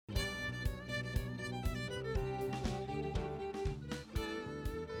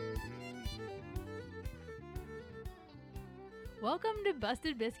Welcome to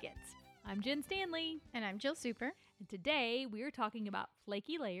Busted Biscuits. I'm Jen Stanley. And I'm Jill Super. And today we are talking about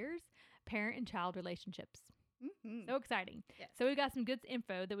flaky layers, parent and child relationships. Mm-hmm. So exciting. Yes. So we've got some good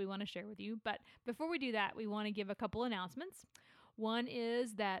info that we want to share with you. But before we do that, we want to give a couple announcements. One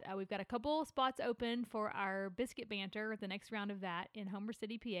is that we've got a couple spots open for our Biscuit Banter, the next round of that in Homer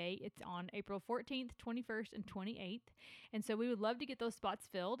City, PA. It's on April 14th, 21st, and 28th. And so we would love to get those spots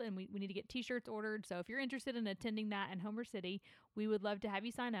filled, and we need to get t-shirts ordered. So if you're interested in attending that in Homer City, we would love to have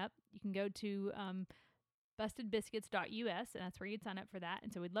you sign up. You can go to bustedbiscuits.us, and that's where you'd sign up for that.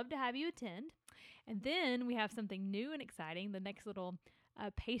 And so we'd love to have you attend. And then we have something new and exciting, the next little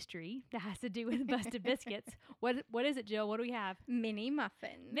pastry that has to do with Busted Biscuits. What is it, Jill? What do we have? Mini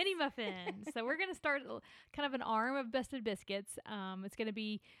muffins. Mini muffins. So we're going to start kind of an arm of Busted Biscuits. It's going to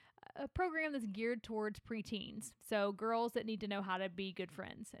be a program that's geared towards preteens. So girls that need to know how to be good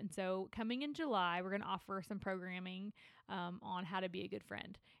friends. And so coming in July, we're going to offer some programming on how to be a good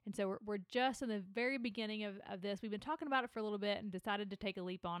friend. And so we're just in the very beginning of this. We've been talking about it for a little bit and decided to take a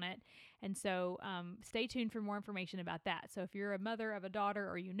leap on it. And so stay tuned for more information about that. So if you're a mother of a daughter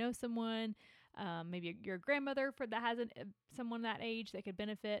or you know someone, maybe you're a grandmother that has someone that age that could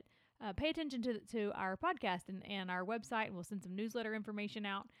benefit, pay attention to our podcast and our website, and we'll send some newsletter information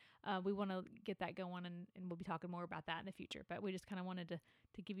out. We want to get that going, and we'll be talking more about that in the future. But we just kind of wanted to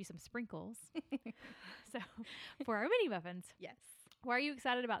give you some sprinkles. So for our mini muffins. Yes. Why are you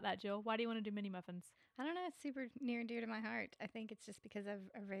excited about that, Jill? Why do you want to do mini muffins? I don't know. It's super near and dear to my heart. I think it's just because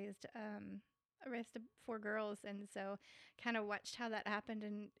I've raised 4 girls, and so kind of watched how that happened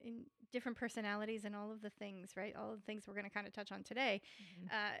in different personalities and all of the things, right? All of the things we're going to kind of touch on today.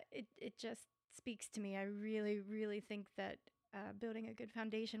 Mm-hmm. It just speaks to me. I really, really think that building a good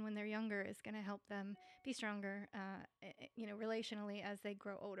foundation when they're younger is going to help them be stronger, relationally as they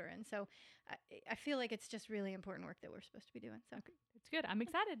grow older. And so I feel like it's just really important work that we're supposed to be doing. So okay. It's good. I'm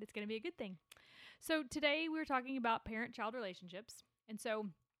excited. It's going to be a good thing. So today we're talking about parent-child relationships. And so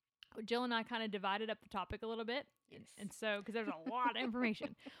Jill and I kind of divided up the topic a little bit. Yes. And so, because there's a lot of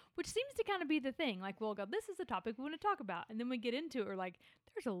information, which seems to kind of be the thing. Like, we'll go, this is the topic we want to talk about. And then we get into it, we're like,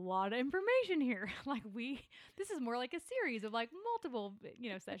 there's a lot of information here. This is more like a series of like multiple,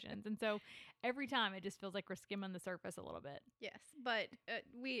 sessions. And so every time it just feels like we're skimming the surface a little bit. Yes. But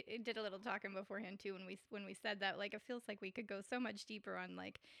we did a little talking beforehand too. When we said that, like, it feels like we could go so much deeper on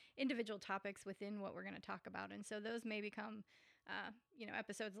like individual topics within what we're going to talk about. And so those may become,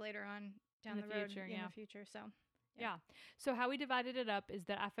 episodes later on down the road in the future. So. Yeah. So how we divided it up is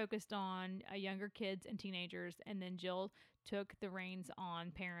that I focused on younger kids and teenagers, and then Jill took the reins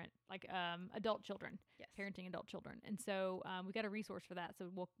on adult children, yes. Parenting adult children. And so we got a resource for that. So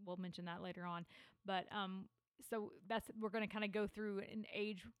we'll mention that later on. But so we're going to kind of go through an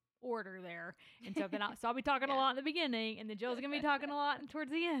age order there. And so then I'll be talking a lot in the beginning, and then Jill's going to be talking a lot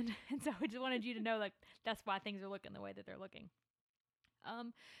towards the end. And so I just wanted you to know like that's why things are looking the way that they're looking.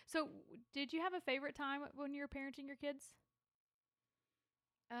 So did you have a favorite time when you were parenting your kids?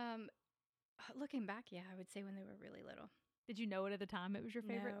 Looking back, yeah, I would say when they were really little. Did you know it at the time it was your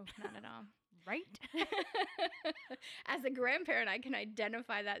favorite? No, not at all. Right? As a grandparent, I can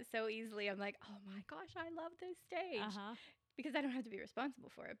identify that so easily. I'm like, oh my gosh, I love this stage. Uh-huh. Because I don't have to be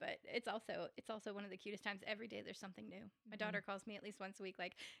responsible for it, but it's also one of the cutest times. Every day there's something new. My daughter calls me at least once a week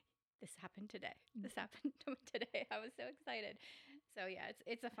like, this happened today. This happened today. I was so excited. So yeah,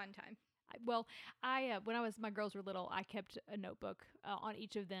 it's a fun time. Well, when my girls were little, I kept a notebook on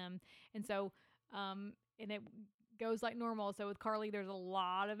each of them. And so, and it goes like normal. So with Carly, there's a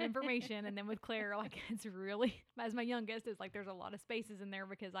lot of information. And then with Claire, like it's really, as my youngest, it's like there's a lot of spaces in there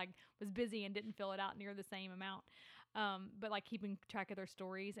because I was busy and didn't fill it out near the same amount. But like keeping track of their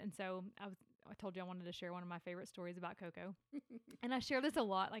stories. And so I told you I wanted to share one of my favorite stories about Coco. And I share this a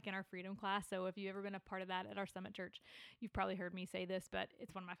lot, like in our freedom class. So if you've ever been a part of that at our Summit Church, you've probably heard me say this, but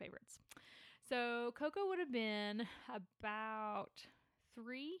it's one of my favorites. So Coco would have been about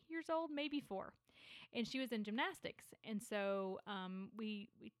 3 years old, maybe 4. And she was in gymnastics. And so we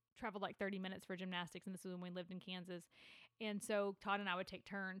traveled like 30 minutes for gymnastics. And this was when we lived in Kansas. And so Todd and I would take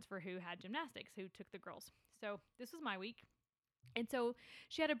turns for who had gymnastics, who took the girls. So this was my week. And so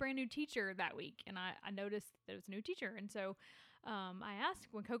she had a brand new teacher that week, and I noticed that it was a new teacher. And so I asked,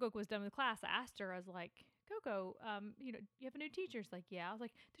 when Coco was done with class, I asked her, I was like, Coco, you have a new teacher? She's like, yeah. I was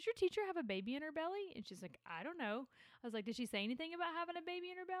like, does your teacher have a baby in her belly? And she's like, I don't know. I was like, did she say anything about having a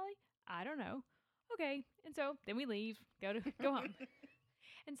baby in her belly? I don't know. Okay. And so then we leave, go home.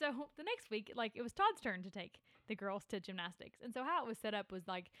 And so the next week, like, it was Todd's turn to take the girls to gymnastics. And so how it was set up was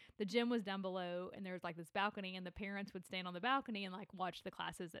like the gym was down below and there was like this balcony, and the parents would stand on the balcony and like watch the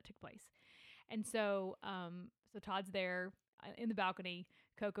classes that took place. And so, so Todd's there. in the balcony.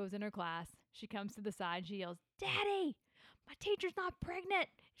 Coco's in her class. She comes to the side and she yells, "Daddy, my teacher's not pregnant.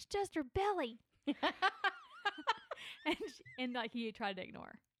 It's just her belly." and like he tried to ignore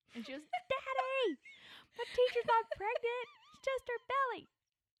her. And she goes, "Daddy, my teacher's not pregnant. It's just her belly."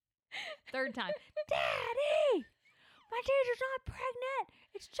 Third time, "Daddy, my teacher's not pregnant.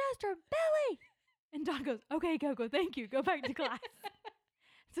 It's just her belly." And Don goes, "Okay, Coco, thank you. Go back to class."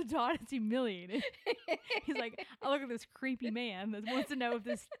 So Don is humiliated. He's like, I look at this creepy man that wants to know if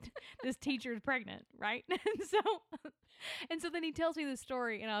this teacher is pregnant, right? And so then he tells me this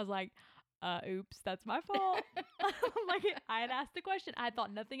story, and I was like, oops, that's my fault. Like, I had asked the question. I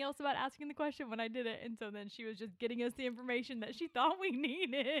thought nothing else about asking the question when I did it. And so then she was just getting us the information that she thought we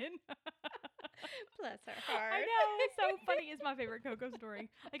needed. Bless her heart. I know. It's so funny. It's my favorite Coco story.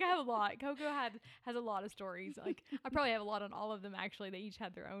 Like, I have a lot. Coco has a lot of stories. Like, I probably have a lot on all of them, actually. They each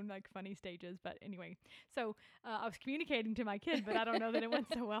had their own, like, funny stages. But anyway, so I was communicating to my kid, but I don't know that it went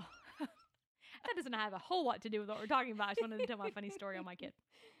so well. That doesn't have a whole lot to do with what we're talking about. I just wanted to tell my funny story on my kid.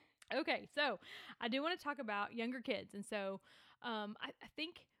 Okay, so I do want to talk about younger kids. And so I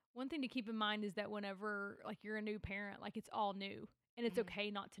think one thing to keep in mind is that whenever, like, you're a new parent, like, it's all new. And it's okay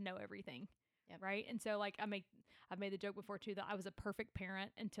not to know everything. Yep. Right. And so, like, I've made the joke before too that I was a perfect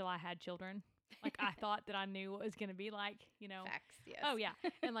parent until I had children. Like, I thought that I knew what it was going to be like, you know. Facts, yes. Oh, yeah.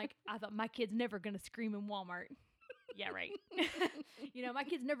 And, like, I thought my kid's never going to scream in Walmart. Yeah, right. You know, my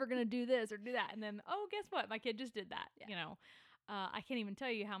kid's never going to do this or do that. And then, oh, guess what? My kid just did that, you know. I can't even tell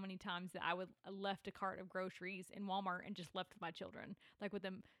you how many times that I would left a cart of groceries in Walmart and just left with my children, like with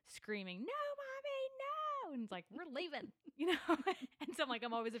them screaming, "No, mommy, no!" And it's like, we're leaving, you know. And so I'm like,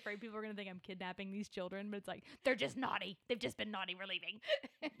 I'm always afraid people are gonna think I'm kidnapping these children, but it's like, they're just naughty. They've just been naughty. We're leaving,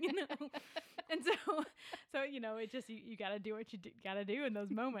 you know. And so you know, it just you got to do what you got to do in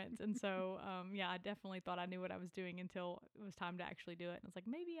those moments. And so yeah, I definitely thought I knew what I was doing until it was time to actually do it. And it's like,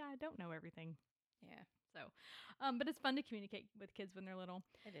 maybe I don't know everything. Yeah. So, but it's fun to communicate with kids when they're little.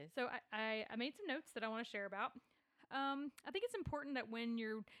 It is. So I made some notes that I want to share about. I think it's important that when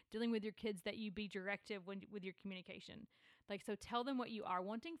you're dealing with your kids that you be directive with your communication. Like, so tell them what you are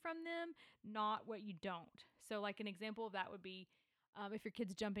wanting from them, not what you don't. So, like, an example of that would be if your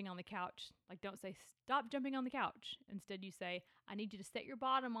kid's jumping on the couch, like, don't say, "Stop jumping on the couch." Instead, you say, "I need you to set your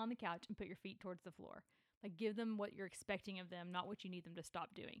bottom on the couch and put your feet towards the floor." Like, give them what you're expecting of them, not what you need them to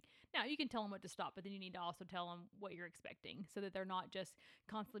stop doing. Now, you can tell them what to stop, but then you need to also tell them what you're expecting so that they're not just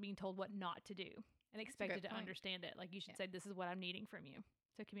constantly being told what not to do and expected to understand it. Like, you should say, "This is what I'm needing from you."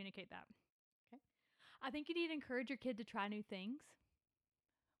 So communicate that. Okay. I think you need to encourage your kid to try new things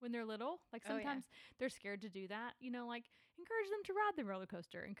when they're little. Like, sometimes they're scared to do that. You know, like, encourage them to ride the roller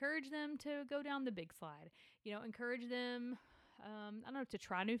coaster. Encourage them to go down the big slide. You know, encourage them, I don't know, to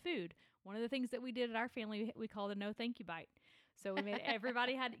try new food. One of the things that we did at our family, we called a no thank you bite. So we made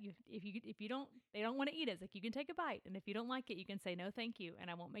everybody had, if you don't, they don't want to eat it. It's like, you can take a bite. And if you don't like it, you can say no thank you.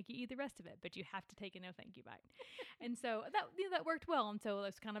 And I won't make you eat the rest of it, but you have to take a no thank you bite. And so that worked well. And so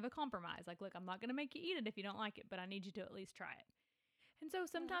it's kind of a compromise. Like, look, I'm not going to make you eat it if you don't like it, but I need you to at least try it. And so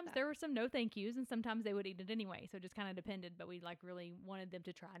sometimes there were some no thank yous, and sometimes they would eat it anyway. So it just kind of depended, but we, like, really wanted them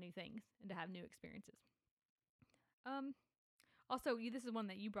to try new things and to have new experiences. Also, this is one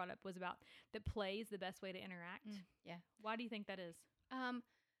that you brought up, was about that play is the best way to interact. Yeah. Why do you think that is?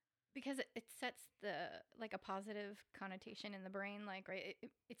 Because it sets a positive connotation in the brain, like, right,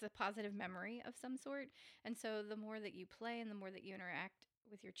 it's a positive memory of some sort. And so the more that you play and the more that you interact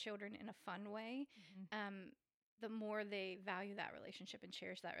with your children in a fun way, the more they value that relationship and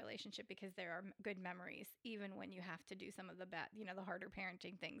cherish that relationship, because there are good memories, even when you have to do some of the bad, the harder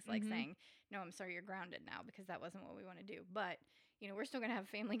parenting things, like saying, "No, I'm sorry, you're grounded now," because that wasn't what we want to do. But, we're still going to have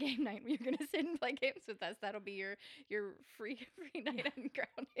family game night where you're going to sit and play games with us. That'll be your free night on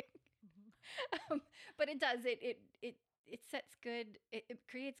grounding. But it does, it sets good, it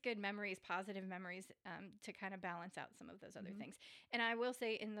creates good memories, positive memories, to kind of balance out some of those other things. And I will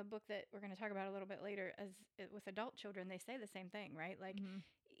say, in the book that we're going to talk about a little bit later, with adult children, they say the same thing, right? Like,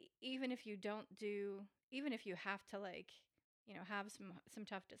 even if you have to, like, have some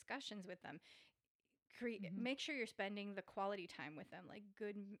tough discussions with them, make sure you're spending the quality time with them, like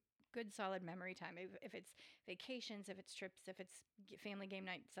good solid memory time. If it's vacations, if it's trips, if it's family game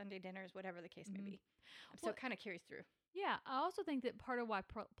night, Sunday dinners, whatever the case may be. So it kind of carries through. Yeah, I also think that part of why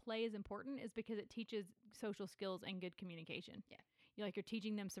play is important is because it teaches social skills and good communication. Yeah, you're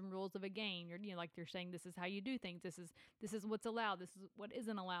teaching them some rules of a game. You're saying, this is how you do things. This is what's allowed. This is what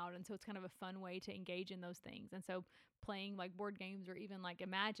isn't allowed. And so it's kind of a fun way to engage in those things. And so playing, like, board games or even, like,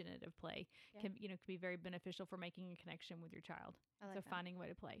 imaginative play can be very beneficial for making a connection with your child. Finding a way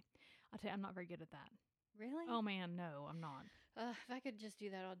to play. I'll tell you, I'm not very good at that. Really? Oh man, no, I'm not. If I could just do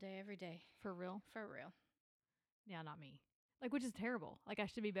that all day, every day. For real? For real. Yeah, not me. Like, which is terrible. Like, I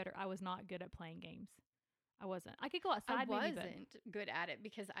should be better. I was not good at playing games. I wasn't. I could go outside I maybe, wasn't good at it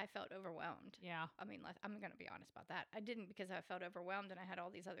because I felt overwhelmed. yeah. I mean, I'm going to be honest about that. I didn't because I felt overwhelmed and I had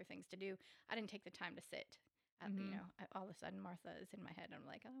all these other things to do. I didn't take the time to sit. All of a sudden Martha is in my head. I'm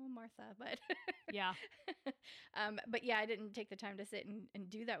like, oh, Martha, but Yeah. but yeah, I didn't take the time to sit and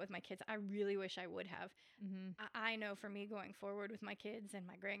do that with my kids. I really wish I would have. Mm-hmm. I know for me going forward with my kids and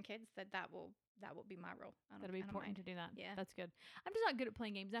my grandkids that will be my role. That'll be important to do that. Yeah. That's good. I'm just not good at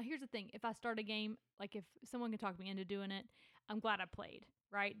playing games. Now, here's the thing. If I start a game, like if someone can talk me into doing it, I'm glad I played,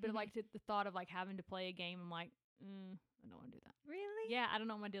 right? But like the thought of like having to play a game, I'm like, I don't want to do that. Really? Yeah, I don't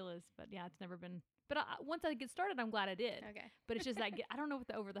know what my deal is, but yeah, it's never been. But once I get started, I'm glad I did. Okay. But it's just that I don't know what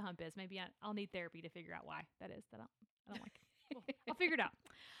the over the hump is. Maybe I'll need therapy to figure out why that is. That I don't like it. Well, I'll figure it out.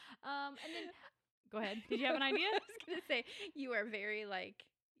 And then go ahead. Did you have an idea? I was gonna say you are very like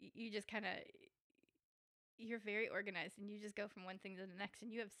you just kind of you're very organized and you just go from one thing to the next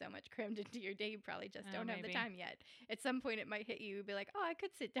and you have so much crammed into your day you probably just don't have the maybe. time yet. At some point it might hit you be like, oh, I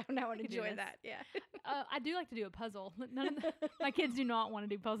could sit down now and could do enjoy this. that. Yeah. I do like to do a puzzle. My kids do not want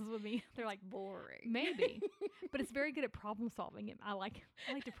to do puzzles with me. They're like, boring. maybe, but it's very good at problem solving. I like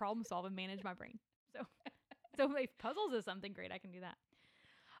to problem solve and manage my brain. So if puzzles is something great, I can do that.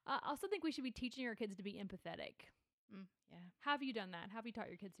 I also think we should be teaching our kids to be empathetic. Yeah. How have you done that? How have you taught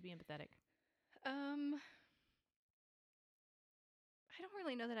your kids to be empathetic? I don't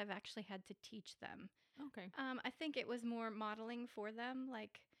really know that I've actually had to teach them. Okay. I think it was more modeling for them,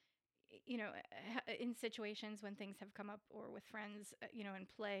 like, in situations when things have come up or with friends, in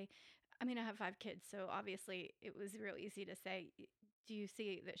play. I mean, I have 5 kids, so obviously it was real easy to say, do you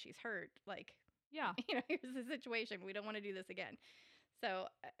see that she's hurt? Like, yeah, here's the situation. We don't want to do this again. So,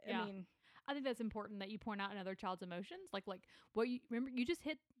 Yeah. I mean, I think that's important that you point out another child's emotions. Like what you remember, you just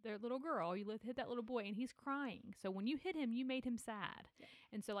hit their little girl, you hit that little boy, and he's crying. So when you hit him, you made him sad. Yeah.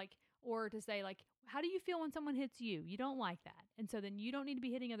 And so or to say how do you feel when someone hits you? You don't like that. And so then you don't need to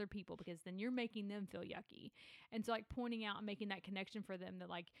be hitting other people because then you're making them feel yucky. And so pointing out and making that connection for them that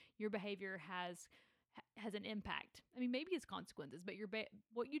your behavior has an impact. I mean, maybe it's consequences, but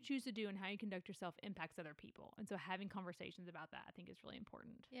what you choose to do and how you conduct yourself impacts other people. And so having conversations about that, I think, is really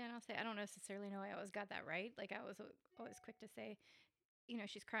important. Yeah, and I'll say I don't necessarily know I always got that right. Like I was always quick to say,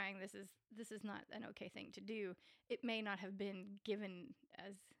 she's crying. This is not an okay thing to do. It may not have been given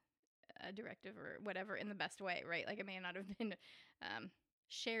as a directive or whatever in the best way, right? Like it may not have been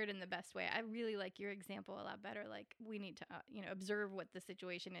shared in the best way. I really like your example a lot better. Like we need to, observe what the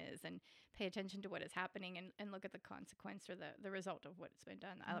situation is and pay attention to what is happening and look at the consequence or the result of what's been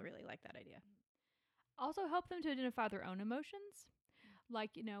done. I really like that idea. Also help them to identify their own emotions.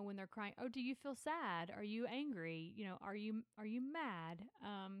 Like, when they're crying, oh, do you feel sad? Are you angry? Are you mad?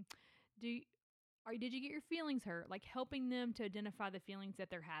 Did you get your feelings hurt? Like helping them to identify the feelings that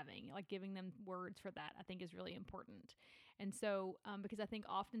they're having, like giving them words for that, I think is really important. And so, because I think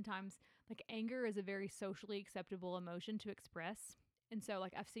oftentimes anger is a very socially acceptable emotion to express. And so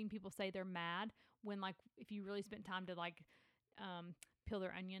I've seen people say they're mad when if you really spent time to peel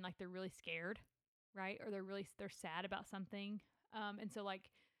their onion, they're really scared, right? Or they're sad about something. And so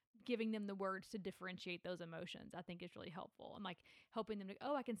giving them the words to differentiate those emotions, I think is really helpful. And helping them to,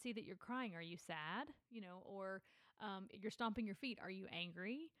 oh, I can see that you're crying. Are you sad? Or you're stomping your feet. Are you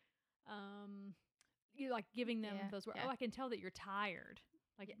angry? You giving them those words. Yeah. Oh, I can tell that you're tired.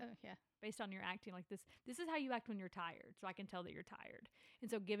 Based on your acting this is how you act when you're tired. So I can tell that you're tired. And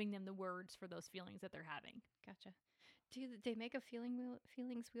so giving them the words for those feelings that they're having. Gotcha. Do they make a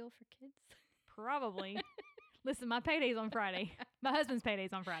feelings wheel for kids? Probably. Listen, my payday's on Friday. My husband's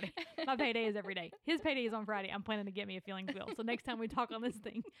payday's on Friday. My payday is every day. His payday is on Friday. I'm planning to get me a feelings wheel. So next time we talk on this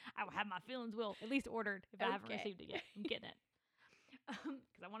thing, I will have my feelings wheel at least ordered if I haven't received it yet. I'm getting it.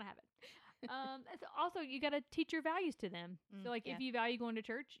 Because I want to have it. Also, you got to teach your values to them. So if you value going to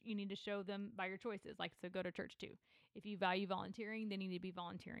church, you need to show them by your choices. So go to church too. If you value volunteering, they need to be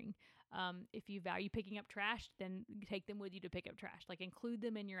volunteering. If you value picking up trash, then take them with you to pick up trash. Include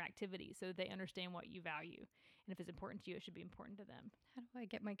them in your activities so that they understand what you value. And if it's important to you, it should be important to them. How do I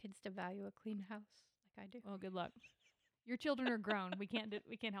get my kids to value a clean house like I do? Well, good luck. Your children are grown. We can't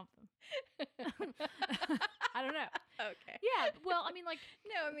help them. I don't know. Okay. Yeah. Well, I mean,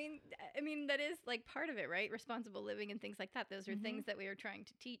 no, I mean that is part of it, right? Responsible living and things like that. Those are things that we are trying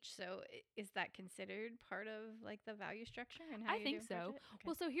to teach. So, is that considered part of the value structure and how I think so. Okay.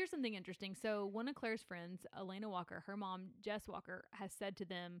 Well, so here's something interesting. So, one of Claire's friends, Elena Walker, her mom, Jess Walker, has said to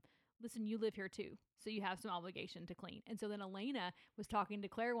them, listen, you live here too, so you have some obligation to clean. And so then Elena was talking to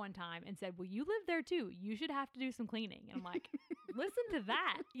Claire one time and said, well, you live there too. You should have to do some cleaning. And I'm like, listen to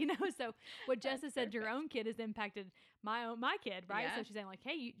that, So what Jess has said to your own kid has impacted my kid, right? Yeah. So she's saying like,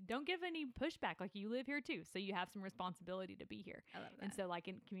 hey, you don't give any pushback. Like, you live here too, so you have some responsibility to be here. I love that. And so like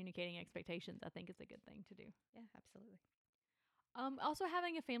in communicating expectations, I think is a good thing to do. Yeah, absolutely. Also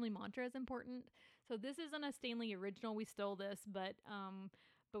having a family mantra is important. So this isn't a Stanley original. We stole this, but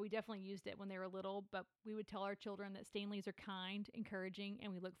we definitely used it when they were little. But we would tell our children that Stanleys are kind, encouraging,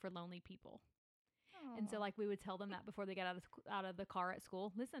 and we look for lonely people. Aww. And so like we would tell them that before they got out of the car at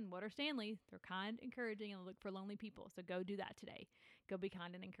school. Listen, what are Stanleys? They're kind, encouraging, and look for lonely people. So go do that today. Go be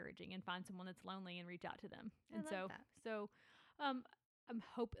kind and encouraging, and find someone that's lonely and reach out to them. I love that.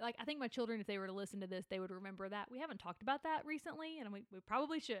 I think my children, if they were to listen to this, they would remember that. We haven't talked about that recently, and we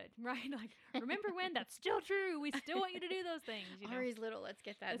probably should, right? Like, remember when? That's still true. We still want you to do those things. Ari's little. Let's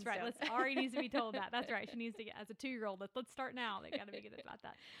get that. That's right. Ari needs to be told that. That's right. She needs to get, as a 2-year-old, let's start now. They got to be good about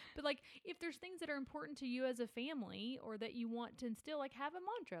that. But like, if there's things that are important to you as a family, or that you want to instill, like, have a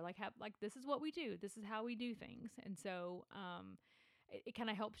mantra, this is what we do. This is how we do things. And so, it kind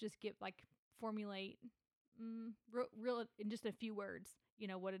of helps just formulate real in just a few words,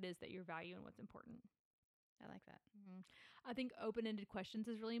 what it is that you value and what's important. I like that. Mm-hmm. I think open-ended questions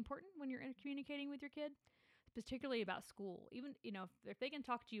is really important when you're communicating with your kid, particularly about school. Even, if they can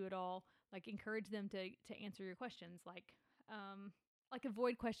talk to you at all, like, encourage them to answer your questions. Like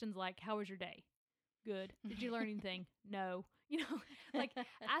avoid questions like, how was your day? Good. Did you learn anything? No. Like,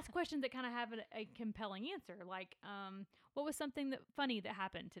 ask questions that kind of have a compelling answer. Like, what was something funny that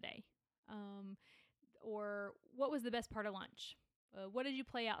happened today? Or what was the best part of lunch? What did you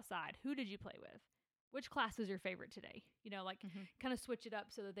play outside? Who did you play with? Which class was your favorite today? Kind of switch it up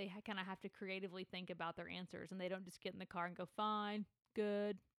so that they kind of have to creatively think about their answers, and they don't just get in the car and go, fine,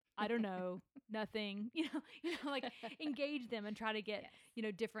 good, I don't know, nothing. Like, engage them and try to get,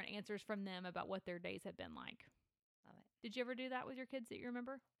 yes. Different answers from them about what their days have been like. Love it. Did you ever do that with your kids that you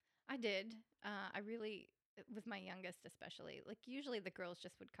remember? I did. I really, with my youngest especially, like, usually the girls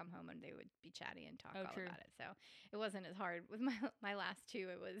just would come home and they would be chatty and talk all true. about it. So it wasn't as hard. With my last two,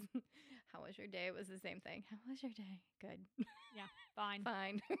 it was, how was your day? It was the same thing. How was your day? Good. Yeah, fine.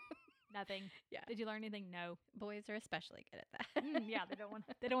 Fine. Nothing. Yeah. Did you learn anything? No. Boys are especially good at that. Yeah, they don't want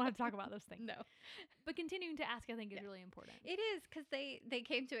to talk about those things. No. But continuing to ask, I think, is really important. It is, because they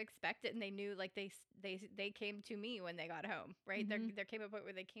came to expect it, and they knew, like, they came to me when they got home, right? Mm-hmm. There came a point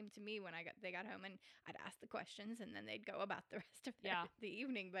where they came to me when they got home, and I'd ask the questions, and then they'd go about the rest of the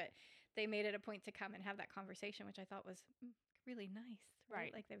evening. But they made it a point to come and have that conversation, which I thought was really nice.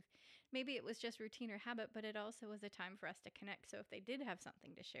 Right? Like, maybe it was just routine or habit, but it also was a time for us to connect. So if they did have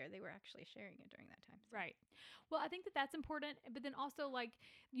something to share, they were actually sharing it during that time. So. Right. Well, I think that's important. But then also, like,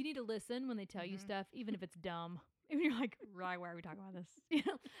 you need to listen when they tell you stuff, even if it's dumb. And you're like, right, why are we talking about this?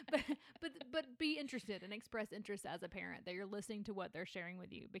 But be interested and express interest as a parent, that you're listening to what they're sharing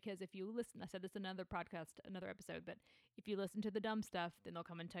with you. Because if you listen, I said this in another podcast, another episode, but if you listen to the dumb stuff, then they'll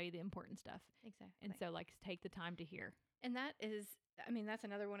come and tell you the important stuff. Exactly. And so, like, take the time to hear. And that is, that's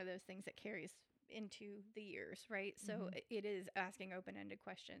another one of those things that carries into the years, right? So it is asking open-ended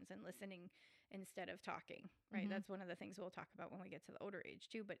questions and listening instead of talking, right? That's one of the things we'll talk about when we get to the older age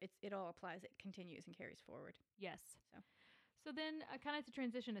too, but it all applies, it continues and carries forward. Yes. So then kind of to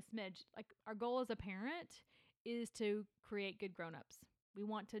transition a smidge, like, our goal as a parent is to create good grown-ups. We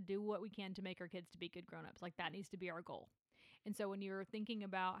want to do what we can to make our kids to be good grown-ups. Like, that needs to be our goal. And so when you're thinking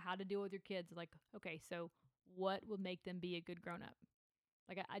about how to deal with your kids, like, okay, so what will make them be a good grown-up?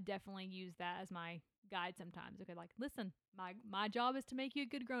 Like, I definitely use that as my guide sometimes. Okay, like, listen, my job is to make you a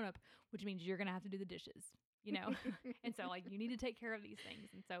good grown-up, which means you're going to have to do the dishes, And so, like, you need to take care of these things.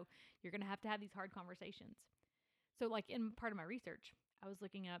 And so you're going to have these hard conversations. So, like, in part of my research, I was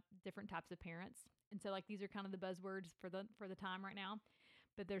looking up different types of parents. And so, like, these are kind of the buzzwords for the time right now.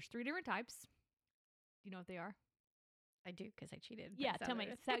 But there's 3 different types. Do you know what they are? I do, because I cheated. Yeah, tell me.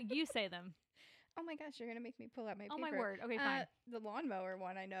 So you say them. Oh my gosh, you're going to make me pull out my paper. Oh my word. Okay, fine. The lawnmower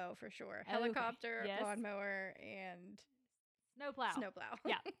one I know for sure. Helicopter, yes. Lawnmower, and snowplow.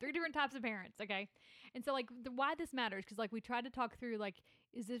 Yeah, 3 different types of parents, okay? And so, like, why this matters, because, like, we tried to talk through, like,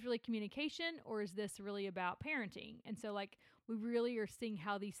 is this really communication, or is this really about parenting? And so, like, we really are seeing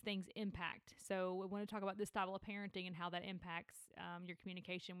how these things impact. So we want to talk about this style of parenting and how that impacts your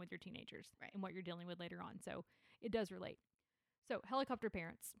communication with your teenagers, right, and what you're dealing with later on. So it does relate. So helicopter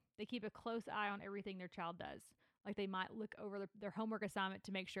parents, they keep a close eye on everything their child does. Like, they might look over their homework assignment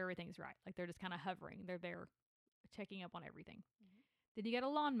to make sure everything's right. Like, they're just kind of hovering. They're there checking up on everything. Then you get a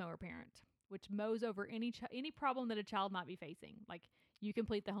lawnmower parent, which mows over any problem that a child might be facing. Like, you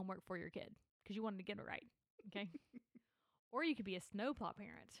complete the homework for your kid because you wanted to get it right. Okay. Or you could be a snowplow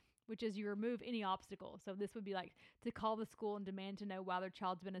parent, which is you remove any obstacle. So this would be like to call the school and demand to know why their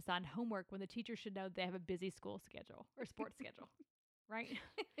child's been assigned homework when the teacher should know they have a busy school schedule or sports schedule. Right?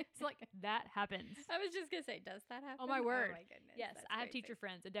 So like that happens. I was just going to say, does that happen? Oh my word. Oh my goodness. Yes, that's I have crazy. teacher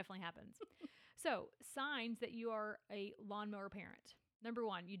friends. It definitely happens. So signs that you are a lawnmower parent. Number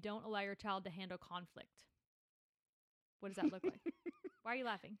 1, you don't allow your child to handle conflict. What does that look like? Why are you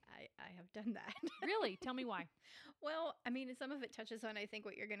laughing? I have done that. Really? Tell me why. Well, I mean, some of it touches on, I think,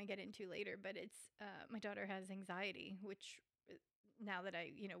 what you're going to get into later, but it's, my daughter has anxiety, which now that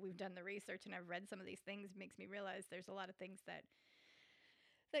we've done the research and I've read some of these things, makes me realize there's a lot of things that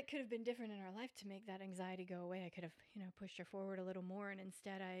could have been different in our life to make that anxiety go away. I could have, pushed her forward a little more, and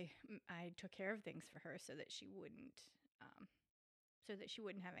instead I took care of things for her so that she wouldn't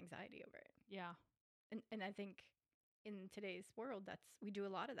have anxiety over it. Yeah. And I think in today's world, we do a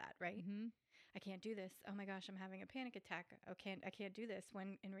lot of that, right? Mm-hmm. I can't do this. Oh my gosh, I'm having a panic attack. I can't do this.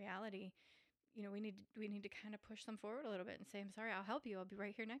 When in reality, we need to kind of push them forward a little bit and say, I'm sorry, I'll help you. I'll be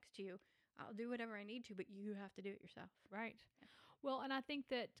right here next to you. I'll do whatever I need to, but you have to do it yourself. Right. Yeah. Well, and I think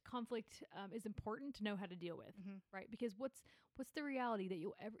that conflict is important to know how to deal with, right? Because what's the reality that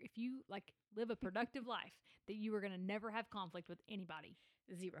you'll ever, if you like live a productive life, that you are going to never have conflict with anybody?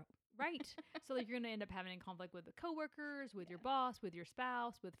 0. Right. So like you're going to end up having conflict with the coworkers, with your boss, with your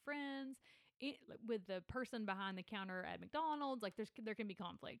spouse, with friends, with the person behind the counter at McDonald's. Like there can be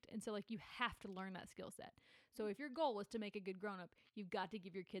conflict. And so like you have to learn that skill set. So if your goal is to make a good grown-up, you've got to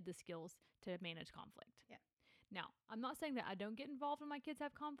give your kid the skills to manage conflict. Yeah. Now, I'm not saying that I don't get involved when my kids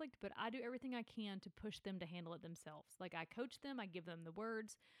have conflict, but I do everything I can to push them to handle it themselves. Like I coach them, I give them the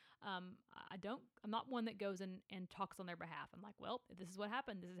words. I'm not one that goes and talks on their behalf. I'm like, well, if this is what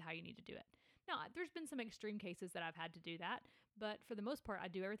happened, this is how you need to do it. Now, there's been some extreme cases that I've had to do that, but for the most part, I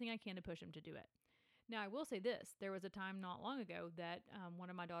do everything I can to push them to do it. Now, I will say this. There was a time not long ago that one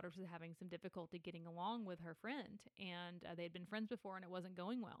of my daughters was having some difficulty getting along with her friend, and they had been friends before, and it wasn't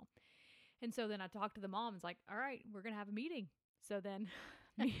going well. And so then I talked to the mom. It's like, all right, we're going to have a meeting. So then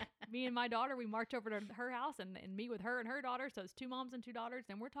me and my daughter, we march over to her house and meet with her and her daughter. So it's 2 moms and 2 daughters,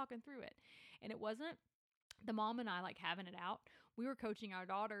 and we're talking through it. And it wasn't the mom and I like having it out. We were coaching our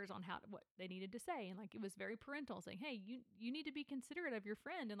daughters on what they needed to say. And like, it was very parental, saying, hey, you need to be considerate of your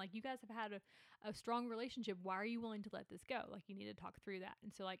friend. And like, you guys have had a strong relationship. Why are you willing to let this go? Like, you need to talk through that.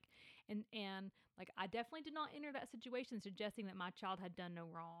 And so like, and like, I definitely did not enter that situation suggesting that my child had done no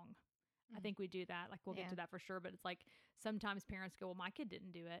wrong. I think we do that. Like, we'll get to that for sure. But it's like, sometimes parents go, well, my kid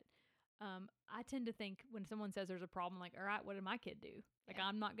didn't do it. I tend to think when someone says there's a problem, like, all right, what did my kid do? Like,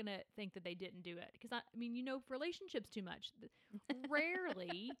 I'm not going to think that they didn't do it. Because, I mean, relationships too much.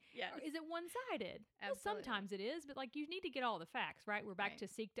 Rarely is it one-sided. Well, sometimes it is. But, like, you need to get all the facts, right? We're back to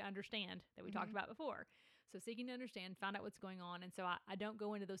seek to understand that we talked about before. So seeking to understand, find out what's going on. And so I don't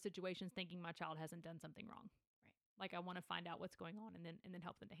go into those situations thinking my child hasn't done something wrong. Right. Like, I want to find out what's going on and then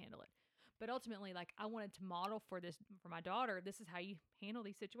help them to handle it. But ultimately, like, I wanted to model for my daughter, this is how you handle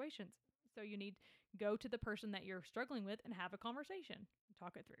these situations. So you need to go to the person that you're struggling with and have a conversation and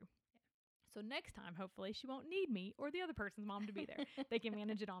talk it through. Yeah. So next time, hopefully, she won't need me or the other person's mom to be there. They can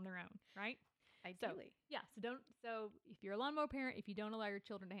manage it on their own, right? Ideally. So if you're a lawnmower parent, if you don't allow your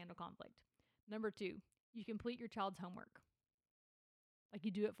children to handle conflict. Number 2, you complete your child's homework. Like,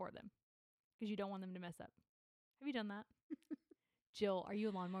 you do it for them because you don't want them to mess up. Have you done that? Jill, are you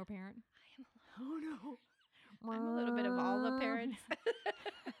a lawnmower parent? I am. Oh, no. I'm a little bit of all the parents.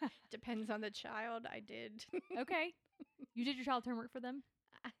 Depends on the child. I did. Okay. You did your child's homework for them?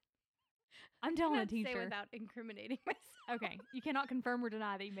 I'm telling a teacher. Say without incriminating myself. Okay. You cannot confirm or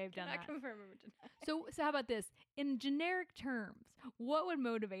deny that you may have done that. Confirm or deny. So how about this? In generic terms, what would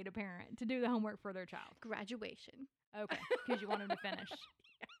motivate a parent to do the homework for their child? Graduation. Okay. Because you want them to finish.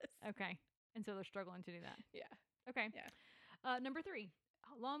 Yes. Okay. And so they're struggling to do that. Yeah. Okay. Yeah. Number 3,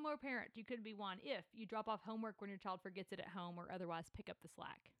 lawnmower parent. You could be one if you drop off homework when your child forgets it at home or otherwise pick up the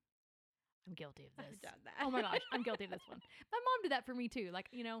slack. I'm guilty of this. I've done that. Oh my gosh, I'm guilty of this one. My mom did that for me too. Like,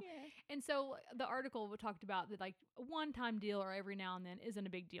 Yeah. And so the article talked about that, like, a one-time deal or every now and then isn't a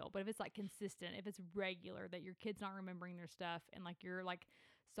big deal. But if it's like consistent, if it's regular, that your kid's not remembering their stuff and like you're like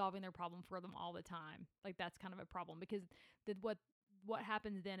solving their problem for them all the time, like that's kind of a problem because what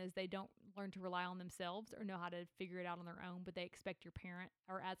happens then is they don't learn to rely on themselves or know how to figure it out on their own, but they expect your parent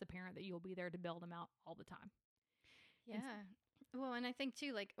or as a parent that you'll be there to bail them out all the time. Yeah. Well, and I think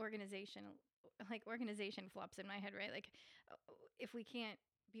too, like organization flops in my head, right? Like if we can't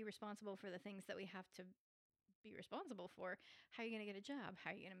be responsible for the things that we have to be responsible for. How are you going to get a job?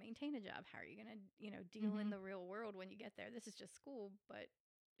 How are you going to maintain a job? How are you going to, deal in the real world when you get there? This is just school, but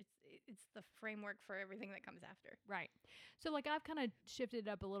it's the framework for everything that comes after. Right. So like I've kind of shifted it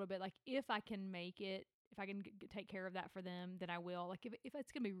up a little bit. Like if I can make it, if I can take care of that for them, then I will. Like if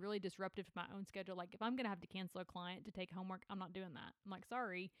it's going to be really disruptive to my own schedule, like if I'm going to have to cancel a client to take homework, I'm not doing that. I'm like,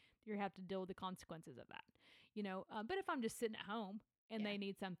 sorry, you have to deal with the consequences of that, but if I'm just sitting at home and they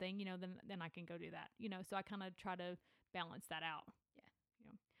need something, then I can go do that, so I kind of try to balance that out.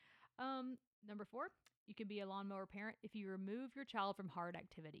 Number 4, you can be a lawnmower parent if you remove your child from hard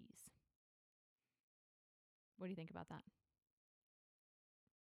activities. What do you think about that?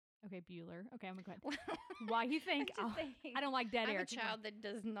 Okay, Bueller. Okay, I'm going to go ahead. Why you think? I don't like dead air. I have a child that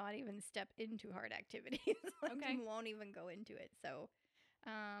does not even step into hard activities. Okay. Won't even go into it. So,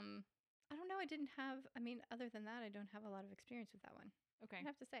 I don't know. Other than that, I don't have a lot of experience with that one. Okay. I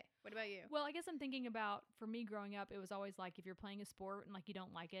have to say. What about you? Well, I guess I'm thinking about, for me growing up, it was always like if you're playing a sport and like you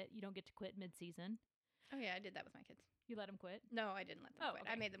don't like it, you don't get to quit mid-season. Oh, yeah, I did that with my kids. You let them quit? No, I didn't let them quit.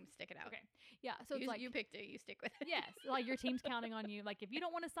 Okay. I made them stick it out. Okay. Yeah, so it's like you picked it, you stick with it. Yes, like your team's counting on you. Like if you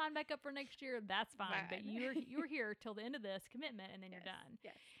don't want to sign back up for next year, that's fine. But you're here till the end of this commitment, and then you're done.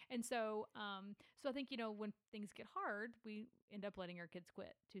 Yes. And so I think when things get hard, we end up letting our kids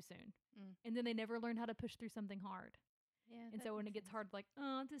quit too soon, and then they never learn how to push through something hard. Yeah. And so when it gets hard, like,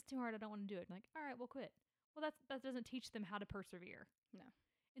 oh, this is too hard, I don't want to do it. I'm like, all right, we'll quit. Well, that doesn't teach them how to persevere. No.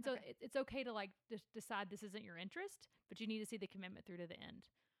 And so it's okay to like just decide this isn't your interest, but you need to see the commitment through to the end.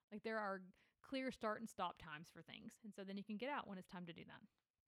 Like there are clear start and stop times for things. And so then you can get out when it's time to do that.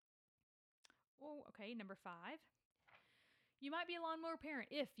 Oh, okay. Number 5, you might be a lawnmower parent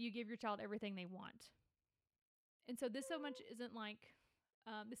if you give your child everything they want. And so this so much isn't like,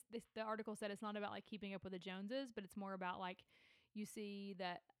 the article said it's not about like keeping up with the Joneses, but it's more about like you see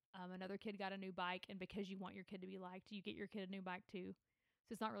that another kid got a new bike, and because you want your kid to be liked, you get your kid a new bike too.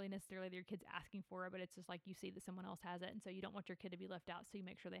 So it's not really necessarily that your kid's asking for it, but it's just like you see that someone else has it, and so you don't want your kid to be left out, so you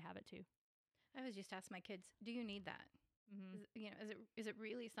make sure they have it too. I always just ask my kids, do you need that? Is it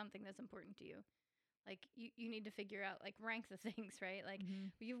really something that's important to you? Like you need to figure out, like, rank the things, right? Like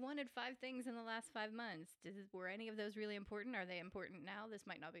you've wanted 5 things in the last 5 months. Were any of those really important? Are they important now? This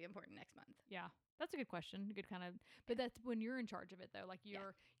might not be important next month. Yeah. That's a good question. Good kind of, but that's when you're in charge of it though. Like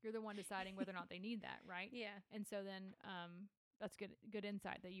you're the one deciding whether or not they need that, right? Yeah. And so then that's good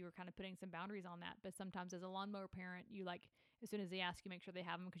insight that you were kind of putting some boundaries on that. But sometimes as a lawnmower parent, you like, as soon as they ask, you make sure they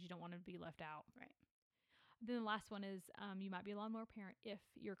have them because you don't want them to be left out. Right. Then the last one is you might be a lawnmower parent if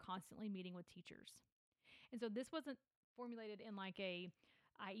you're constantly meeting with teachers. And so this wasn't formulated in like a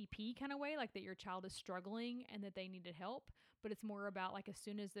IEP kind of way, like that your child is struggling and that they needed help, but it's more about like as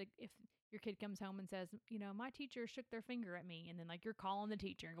soon as if your kid comes home and says, my teacher shook their finger at me, and then like you're calling the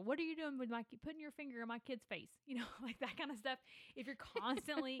teacher and go, what are you doing with putting your finger in my kid's face? Like that kind of stuff. If you're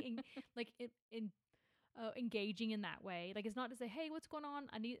constantly engaging in that way, like it's not to say, hey, what's going on?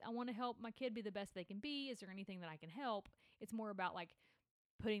 I want to help my kid be the best they can be. Is there anything that I can help? It's more about like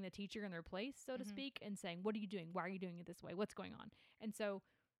putting the teacher in their place, so to speak, and saying, what are you doing? Why are you doing it this way? What's going on? And so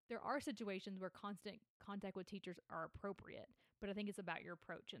there are situations where constant contact with teachers are appropriate, but I think it's about your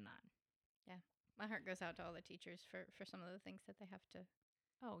approach in that. Yeah. My heart goes out to all the teachers for some of the things that they have to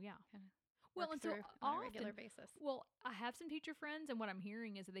work through on a regular basis. Well, I have some teacher friends, and what I'm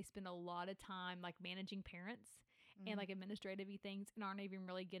hearing is that they spend a lot of time like managing parents and like administrative-y things, and aren't even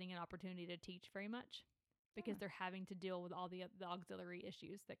really getting an opportunity to teach very much because they're having to deal with all the auxiliary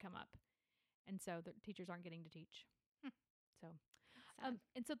issues that come up. And so the teachers aren't getting to teach. So,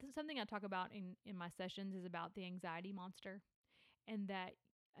 and so something I talk about in my sessions is about the anxiety monster, and that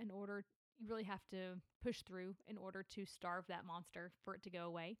you really have to push through in order to starve that monster for it to go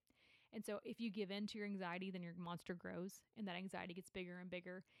away. And so if you give in to your anxiety, then your monster grows, and that anxiety gets bigger and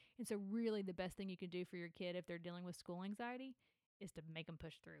bigger. And so really the best thing you can do for your kid if they're dealing with school anxiety is to make them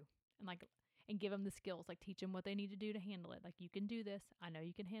push through and give them the skills, like teach them what they need to do to handle it. Like, you can do this. I know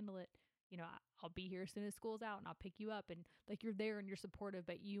you can handle it. I'll be here as soon as school's out, and I'll pick you up. And like, you're there and you're supportive,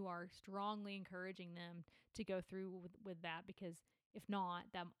 but you are strongly encouraging them to go through with that, because if not,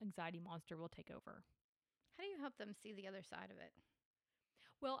 that anxiety monster will take over. How do you help them see the other side of it?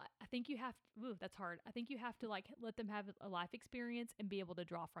 Well, I think you have to, that's hard. I think you have to like let them have a life experience and be able to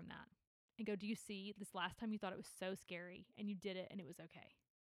draw from that and go, do you see this last time you thought it was so scary and you did it and it was okay?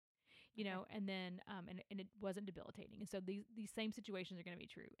 And then, and it wasn't debilitating. And so these same situations are going to be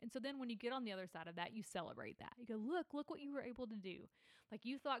true. And so then when you get on the other side of that, you celebrate that. You go, look what you were able to do. Like,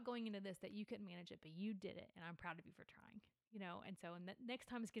 you thought going into this that you couldn't manage it, but you did it. And I'm proud of you for trying, and so, and the next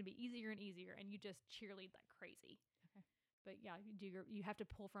time it's going to be easier and easier. And you just cheerlead like crazy. but yeah, you have to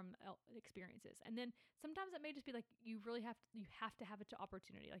pull from experiences. And then sometimes it may just be like you have to have it to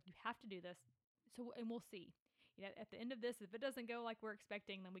opportunity. Like you have to do this. So and we'll see. You know, at the end of this, if it doesn't go like we're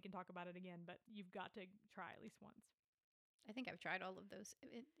expecting, then we can talk about it again. But you've got to try at least once. I think I've tried all of those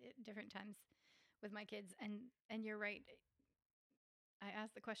at different times with my kids, and you're right. I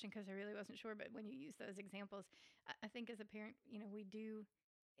asked the question because I really wasn't sure, but when you use those examples, I think as a parent, we do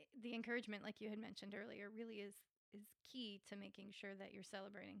the encouragement, like you had mentioned earlier, really is key to making sure that you're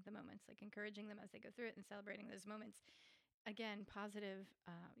celebrating the moments, like encouraging them as they go through it and celebrating those moments. Again, positive,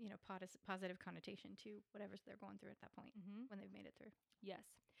 positive connotation to whatever they're going through at that point when they've made it through. Yes.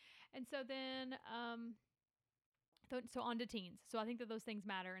 And so then, so on to teens. So I think that those things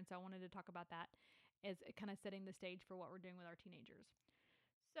matter. And so I wanted to talk about that as kind of setting the stage for what we're doing with our teenagers.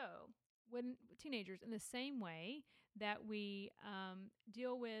 So when teenagers, in the same way that we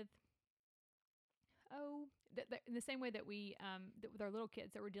deal with, in the same way that we, with our little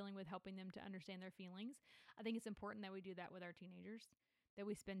kids, that we're dealing with helping them to understand their feelings, I think it's important that we do that with our teenagers, that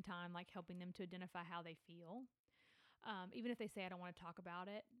we spend time like helping them to identify how they feel. Even if they say, I don't want to talk about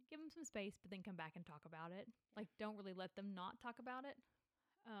it, give them some space, but then come back and talk about it. Like, don't really let them not talk about it.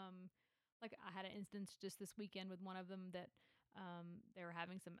 Like I had an instance just this weekend with one of them that they were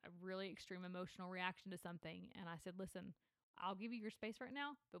having a really extreme emotional reaction to something. And I said, listen, I'll give you your space right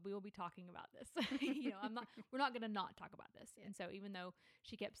now, but we will be talking about this. We're not going to not talk about this. Yeah. And so even though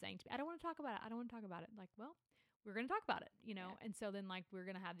she kept saying to me, I don't want to talk about it. I don't want to talk about it. Like, well, we're going to talk about it, Yeah. And so then like, we're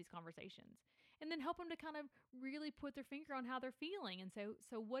going to have these conversations and then help them to kind of really put their finger on how they're feeling. And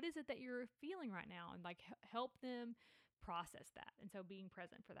so what is it that you're feeling right now? And like help them process that. And so being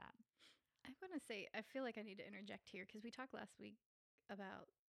present for that. I want to say, I feel like I need to interject here because we talked last week about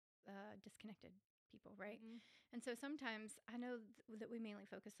disconnected people, right? Mm-hmm. And so sometimes I know that we mainly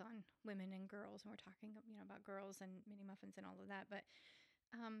focus on women and girls, and we're talking, about girls and mini muffins and all of that. But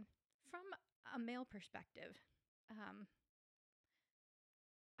from a male perspective,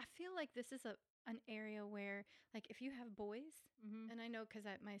 I feel like this is an area where, like, if you have boys, and I know because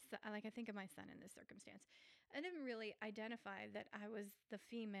I think of my son in this circumstance, I didn't really identify that I was the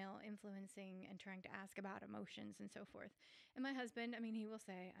female influencing and trying to ask about emotions and so forth. And my husband, I mean, he will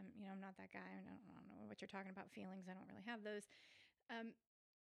say, I'm not that guy. I don't know what you're talking about, feelings. I don't really have those.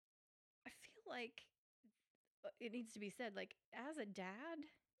 I feel like it needs to be said, like, as a dad,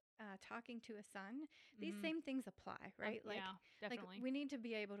 talking to a son, these same things apply, right? Yeah, definitely. Like we need to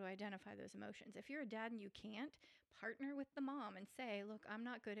be able to identify those emotions. If you're a dad and you can't, partner with the mom and say, look, I'm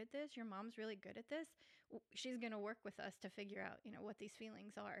not good at this. Your mom's really good at this. She's going to work with us to figure out, what these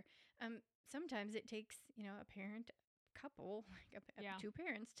feelings are. Sometimes it takes, a parent couple, like two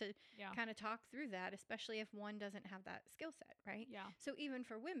parents to kind of talk through that, especially if one doesn't have that skill set, right? Yeah. So even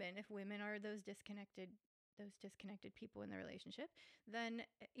for women, if women are those disconnected people in the relationship, then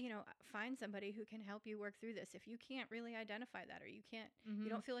find somebody who can help you work through this. If you can't really identify that, or you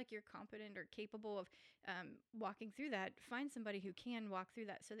don't feel like you're competent or capable of walking through that, find somebody who can walk through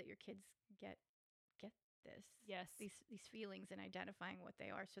that so that your kids get these feelings and identifying what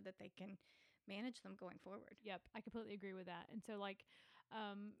they are so that they can manage them going forward. Yep, I completely agree with that. And so like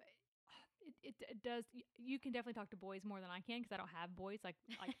it does. You can definitely talk to boys more than I can because I don't have boys. Like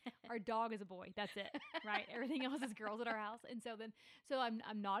our dog is a boy. That's it, right? Everything else is girls at our house. And so I'm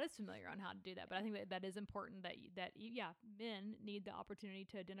not as familiar on how to do that. But I think that is important that men need the opportunity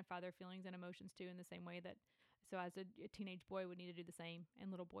to identify their feelings and emotions too, in the same way that. So as a teenage boy would need to do the same,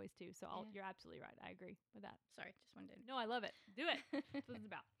 and little boys too. So you're absolutely right. I agree with that. Sorry, just wanted to. No, I love it. Do it. That's what it's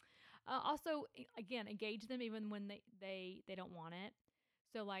about. Also, again, engage them even when they don't want it.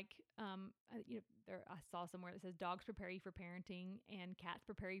 So like, I saw somewhere that says dogs prepare you for parenting and cats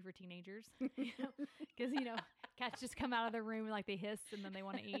prepare you for teenagers. Because cats just come out of their room and like they hiss and then they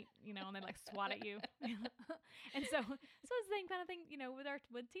want to eat, and they like swat at you. And so it's the same kind of thing,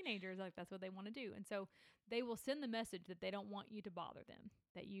 with teenagers, like that's what they want to do. And so they will send the message that they don't want you to bother them,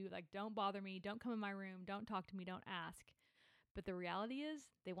 that you like, don't bother me, don't come in my room, don't talk to me, don't ask. But the reality is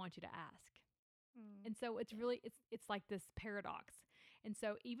they want you to ask. And so it's really, it's like this paradox. And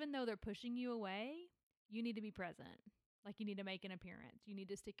so even though they're pushing you away, you need to be present. Like you need to make an appearance. You need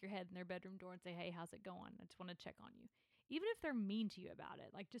to stick your head in their bedroom door and say, hey, how's it going? I just want to check on you. Even if they're mean to you about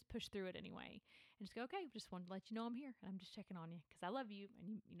it, like just push through it anyway and just go, okay, just wanted to let you know I'm here and I'm just checking on you because I love you,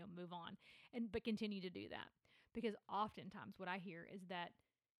 and move on. But continue to do that, because oftentimes what I hear is that,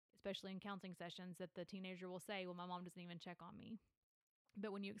 especially in counseling sessions, that the teenager will say, well, my mom doesn't even check on me.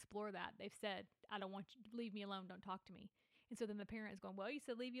 But when you explore that, they've said, I don't want you to leave me alone. Don't talk to me. And so then the parent is going, well, you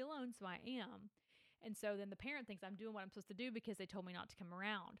said leave you alone, so I am. And so then the parent thinks I'm doing what I'm supposed to do because they told me not to come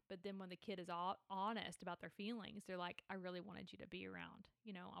around. But then when the kid is honest about their feelings, they're like, I really wanted you to be around.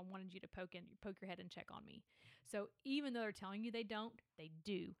 I wanted you to poke your head and check on me. So even though they're telling you they don't, they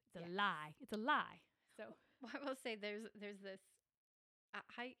do. It's a lie. It's a lie. So well, I will say there's this.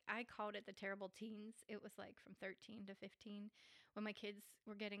 I called it the terrible teens. It was like from 13 to 15. When my kids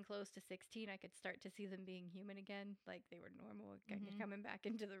were getting close to 16, I could start to see them being human again, like they were normal, coming back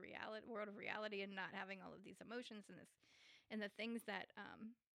into the world of reality and not having all of these emotions and the things that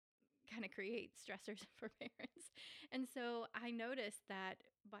kind of create stressors for parents. And so I noticed that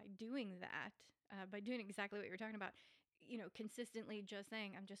by doing that, by doing exactly what you're talking about, consistently just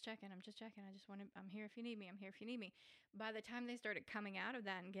saying, I'm just checking. I just want to, I'm here if you need me. I'm here if you need me. By the time they started coming out of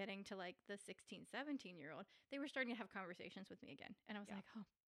that and getting to like the 16, 17-year-old, they were starting to have conversations with me again. And I was like, oh,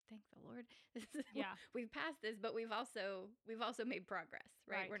 thank the Lord. This is, we've passed this, but we've also made progress,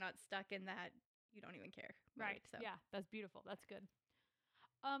 right? We're not stuck in that you don't even care mode. Right. So yeah, that's beautiful. That's good.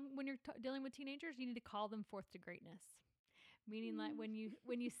 When you're dealing with teenagers, you need to call them forth to greatness. Meaning like when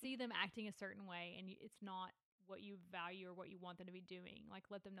you see them acting a certain way and it's not what you value or what you want them to be doing, like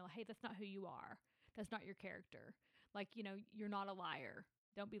let them know, hey, that's not who you are. That's not your character. Like, you're not a liar.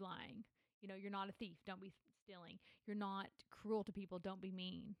 Don't be lying. You're not a thief. Don't be stealing. You're not cruel to people. Don't be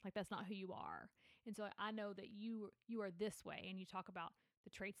mean. Like, that's not who you are. And so I know that you are this way, and you talk about the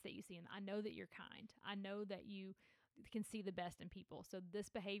traits that you see, and I know that you're kind. I know that you can see the best in people. So this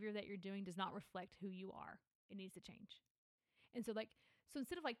behavior that you're doing does not reflect who you are. It needs to change. And so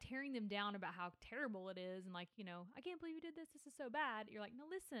instead of like tearing them down about how terrible it is and like, I can't believe you did this. This is so bad. You're like, no,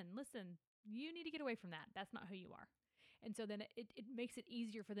 listen, you need to get away from that. That's not who you are. And so then it makes it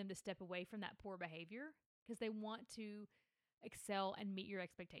easier for them to step away from that poor behavior because they want to excel and meet your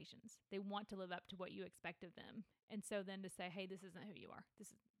expectations. They want to live up to what you expect of them. And so then to say, hey, this isn't who you are.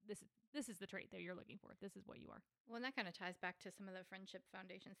 This is the trait that you're looking for. This is what you are. Well, and that kind of ties back to some of the friendship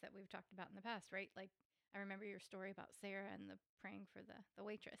foundations that we've talked about in the past, right? Like, I remember your story about Sarah and the praying for the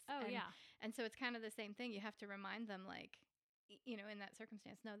waitress. Oh, yeah. And so it's kind of the same thing. You have to remind them, like, in that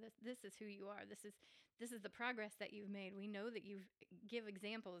circumstance, no, this is who you are. This is the progress that you've made. We know that you've give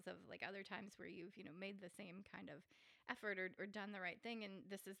examples of like other times where you've, made the same kind of effort or done the right thing. And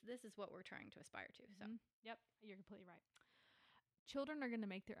this is what we're trying to aspire to. So, Yep, you're completely right. Children are going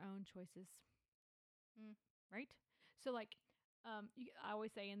to make their own choices. Right? So like, I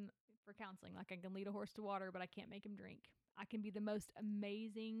always say for counseling, like I can lead a horse to water, but I can't make him drink. I can be the most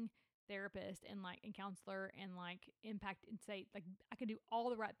amazing therapist and counselor and like impact and say like I can do all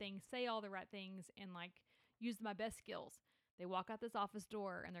the right things, say all the right things, and like use my best skills. They walk out this office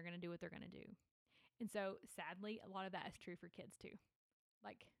door and they're going to do what they're going to do. And so sadly, a lot of that is true for kids too.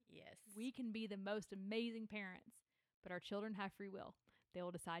 Like, yes, we can be the most amazing parents, but our children have free will. They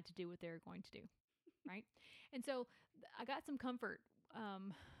will decide to do what they're going to do. Right. And so I got some comfort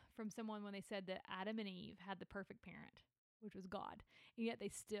from someone when they said that Adam and Eve had the perfect parent, which was God, and yet they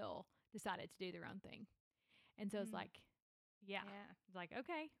still decided to do their own thing. And so it's like, it's like,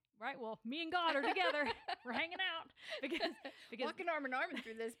 okay, right. Well, me and God are together. We're hanging out because walking arm in arm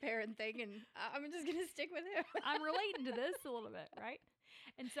through this parent thing, and I'm just going to stick with him. I'm relating to this a little bit, right?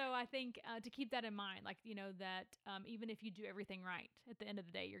 And so I think to keep that in mind, like, that even if you do everything right, at the end of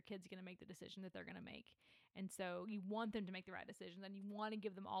the day, your kid's going to make the decision that they're going to make. And so you want them to make the right decision, and you want to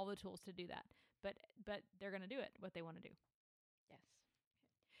give them all the tools to do that. But they're going to do it, what they want to do. Yes.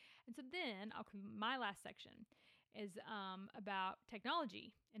 And so then my last section is about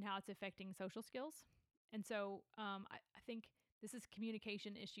technology and how it's affecting social skills. And so I think this is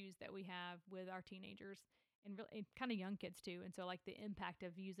communication issues that we have with our teenagers and really kind of young kids too. And so like the impact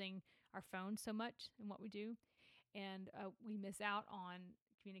of using our phones so much in what we do. And we miss out on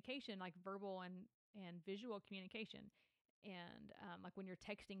communication, like verbal and visual communication. And like when you're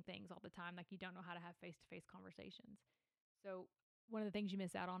texting things all the time, like you don't know how to have face-to-face conversations. So one of the things you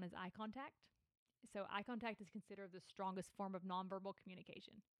miss out on is eye contact. So eye contact is considered the strongest form of nonverbal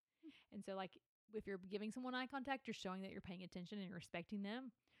communication. And so like if you're giving someone eye contact, you're showing that you're paying attention and you're respecting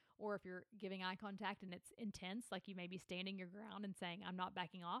them. Or if you're giving eye contact and it's intense, like you may be standing your ground and saying, I'm not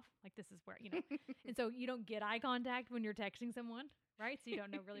backing off. Like this is where, and so you don't get eye contact when you're texting someone, right? So you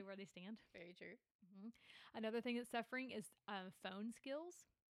don't know really where they stand. Very true. Mm-hmm. Another thing that's suffering is phone skills.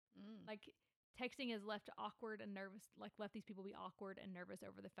 Like texting has left awkward and nervous, like left these people be awkward and nervous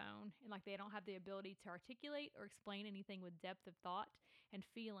over the phone. And like they don't have the ability to articulate or explain anything with depth of thought and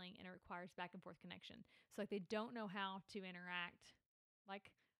feeling, and it requires back and forth connection. So like they don't know how to interact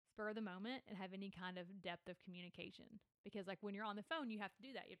like spur of the moment and have any kind of depth of communication. Because like when you're on the phone, you have to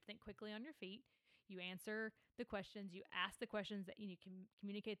do that. You have to think quickly on your feet. You answer the questions, you ask the questions that you can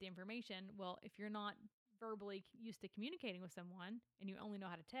communicate the information. Well, if you're not verbally used to communicating with someone and you only know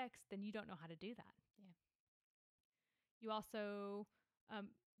how to text, then you don't know how to do that. Yeah. You also,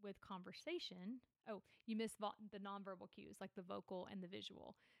 with conversation, you miss the nonverbal cues, like the vocal and the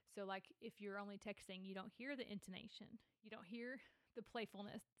visual. So like if you're only texting, you don't hear the intonation. You don't hear the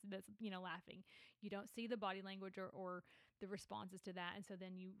playfulness that's, laughing. You don't see the body language or the responses to that. And so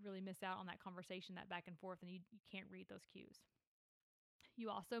then you really miss out on that conversation, that back and forth, and you can't read those cues. You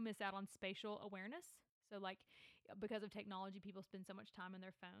also miss out on spatial awareness. So like because of technology, people spend so much time on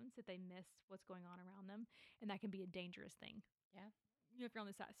their phones that they miss what's going on around them. And that can be a dangerous thing. Yeah.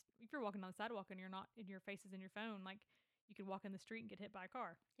 If you're walking on the sidewalk and you're not in your face is in your phone, like you could walk in the street and get hit by a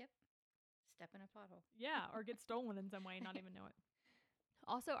car. Yep. Step in a pothole. Yeah, or get stolen in some way and not even know it.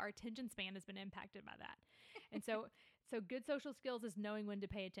 Also, our attention span has been impacted by that. And so good social skills is knowing when to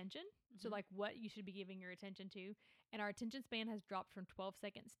pay attention. So like what you should be giving your attention to. And our attention span has dropped from 12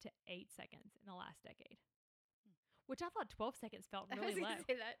 seconds to 8 seconds in the last decade. Which I thought 12 seconds felt really low. I was going to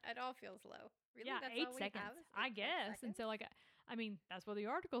say that. It all feels low. Really? Yeah, That's 8 all we seconds, have? I guess. And so like, I mean, that's what the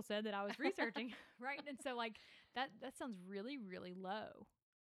article said that I was researching, right? And so like that sounds really, really low.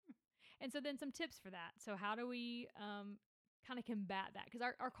 And so then some tips for that. So how do we kind of combat that? Because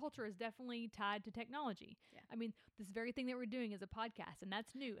our culture is definitely tied to technology. Yeah. I mean, this very thing that we're doing is a podcast, and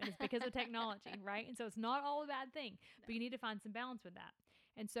that's new, and it's because of technology, right? And so it's not all a bad thing, but you need to find some balance with that.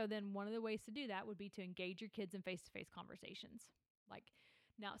 And so then one of the ways to do that would be to engage your kids in face-to-face conversations. Like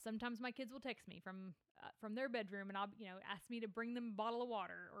now, sometimes my kids will text me from their bedroom and I'll, ask me to bring them a bottle of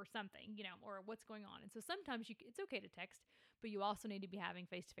water or something, or what's going on. And so sometimes it's okay to text, but you also need to be having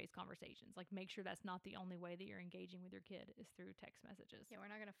face-to-face conversations. Like make sure that's not the only way that you're engaging with your kid is through text messages. Yeah,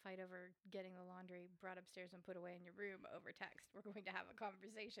 we're not going to fight over getting the laundry brought upstairs and put away in your room over text. We're going to have a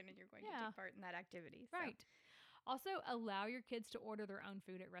conversation and you're going to take part in that activity. So. Right. Also, allow your kids to order their own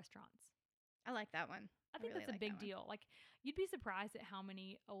food at restaurants. I like that one. I think really that's a big deal. Like you'd be surprised at how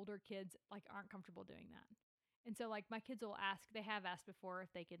many older kids like aren't comfortable doing that. And so like my kids will ask, they have asked before if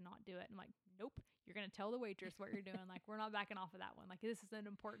they could not do it. I'm like, nope, you're going to tell the waitress what you're doing. Like we're not backing off of that one. Like this is an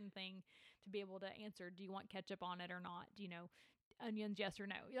important thing to be able to answer. Do you want ketchup on it or not? Do you know onions, yes or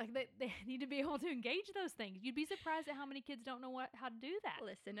no? Like they need to be able to engage those things. You'd be surprised at how many kids don't know how to do that.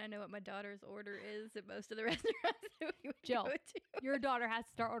 Listen, I know what my daughter's order is at most of the restaurants that we would Jill, go to. Your daughter has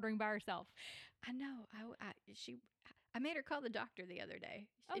to start ordering by herself. I know. I made her call the doctor the other day.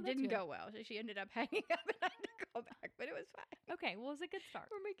 It didn't go well. She ended up hanging up and I had to call back, but it was fine. Okay, well, it's a good start.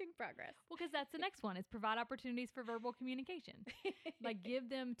 We're making progress. Well, because that's the next one is provide opportunities for verbal communication. Like give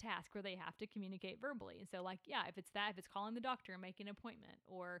them tasks where they have to communicate verbally. And so like, yeah, if it's calling the doctor and making an appointment,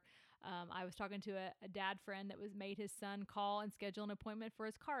 or I was talking to a dad friend that made his son call and schedule an appointment for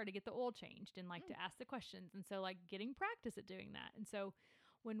his car to get the oil changed and like to ask the questions. And so like getting practice at doing that. And so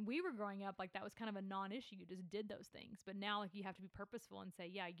when we were growing up, like that was kind of a non-issue. You just did those things. But now like you have to be purposeful and say,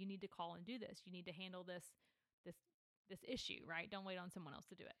 yeah, you need to call and do this. You need to handle this issue, right? Don't wait on someone else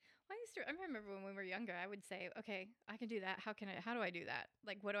to do it. Well, I remember when we were younger, I would say, okay, I can do that. How do I do that?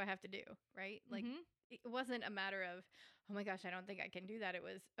 Like, what do I have to do? Right? Like it wasn't a matter of, oh my gosh, I don't think I can do that. It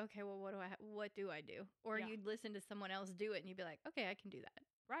was, okay, well, what do I do? Or you'd listen to someone else do it and you'd be like, okay, I can do that.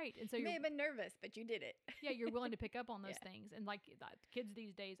 Right. And so you may have been nervous, but you did it. Yeah, you're willing to pick up on those things. And like kids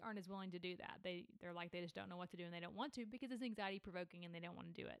these days aren't as willing to do that. They're like, they just don't know what to do and they don't want to because it's anxiety provoking and they don't want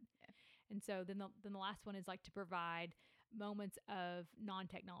to do it. Yeah. And so then the last one is like to provide moments of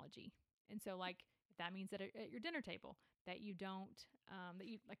non-technology. And so like if that means that at your dinner table that you don't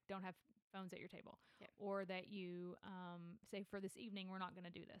have phones at your table, or that you say for this evening we're not going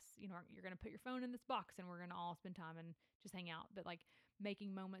to do this. You're going to put your phone in this box and we're going to all spend time and just hang out. But like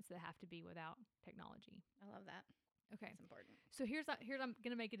making moments that have to be without technology. I love that. Okay, it's important. So here's I'm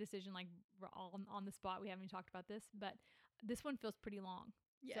going to make a decision. Like we're all on the spot. We haven't even talked about this, but this one feels pretty long.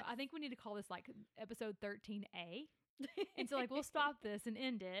 Yes. So I think we need to call this like episode 13 A. And so like we'll stop this and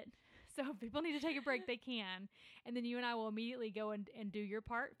end it. So if people need to take a break, they can. And then you and I will immediately go and do your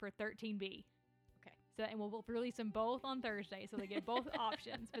part for 13B. Okay. So and we'll release them both on Thursday so they get both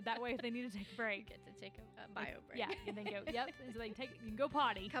options. But that way if they need to take a break. Get to take a bio break. Yeah. And then go, yep. And so you can go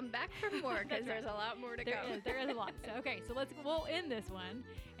potty. Come back for more because there's a lot more to go. There is a lot. So okay, so we'll end this one.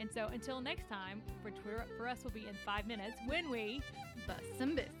 And so until next time, for us will be in 5 minutes when we bust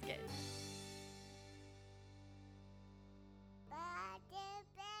some biscuits.